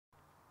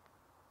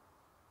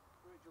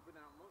jumping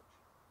out much?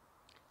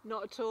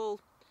 Not at all.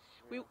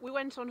 Yeah. We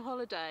went on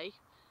holiday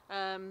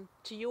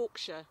to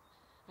Yorkshire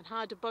and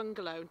hired a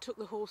bungalow and took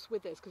the horse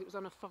with us because it was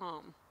on a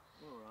farm.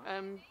 All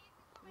right.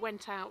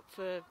 Went out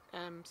for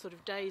sort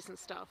of days and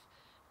stuff,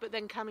 but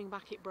then coming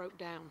back it broke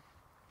down.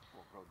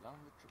 What broke down?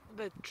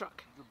 The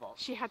truck. The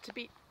box? She had to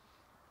be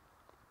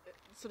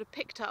sort of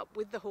picked up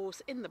with the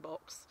horse in the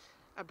box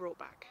and brought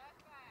back.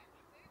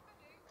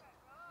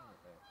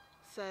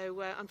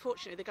 So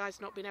unfortunately the guy's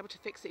not been able to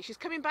fix it. She's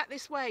coming back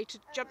this way to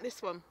jump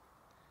this one.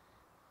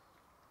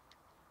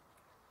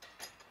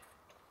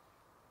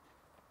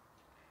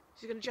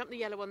 She's going to jump the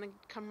yellow one, then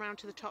come round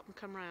to the top and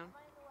come round.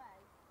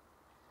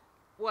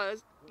 Well,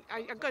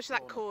 I go to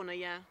that corner,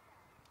 yeah.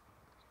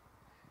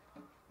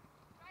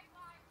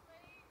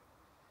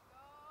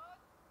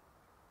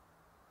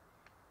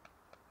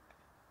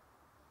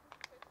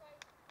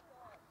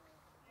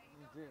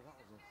 Oh dear, that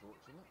was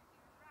unfortunate.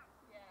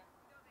 Yeah.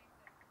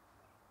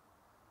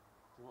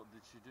 So what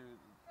did she do?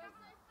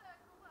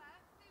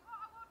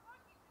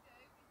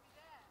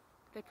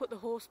 They put the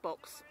horse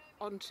box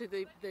onto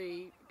the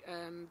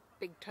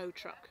big tow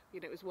truck.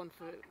 You know, it was one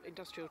for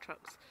industrial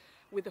trucks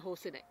with the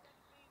horse in it.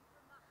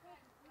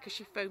 Because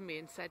she phoned me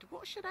and said,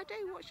 "What should I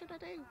do? What should I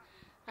do?"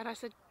 And I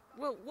said,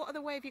 "Well, what other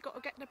way have you got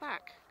of getting her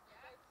back?"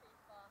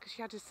 Because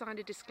she had to sign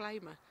a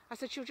disclaimer. I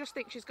said, "She'll just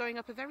think she's going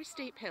up a very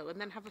steep hill and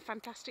then have a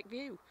fantastic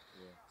view."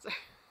 Yeah. So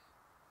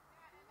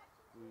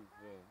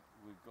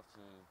we've got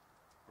a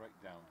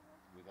breakdown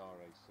with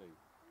RAC,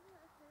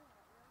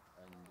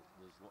 and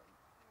there's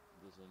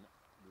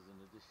an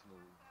additional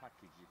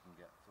package you can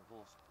get for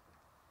horse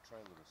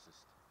trailer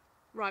assist.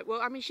 right,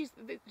 well, I mean, she's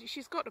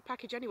got a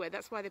package anyway.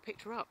 That's why they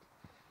picked her up.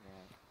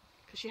 Right.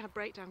 Because she had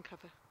breakdown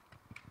cover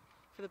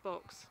for the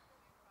box.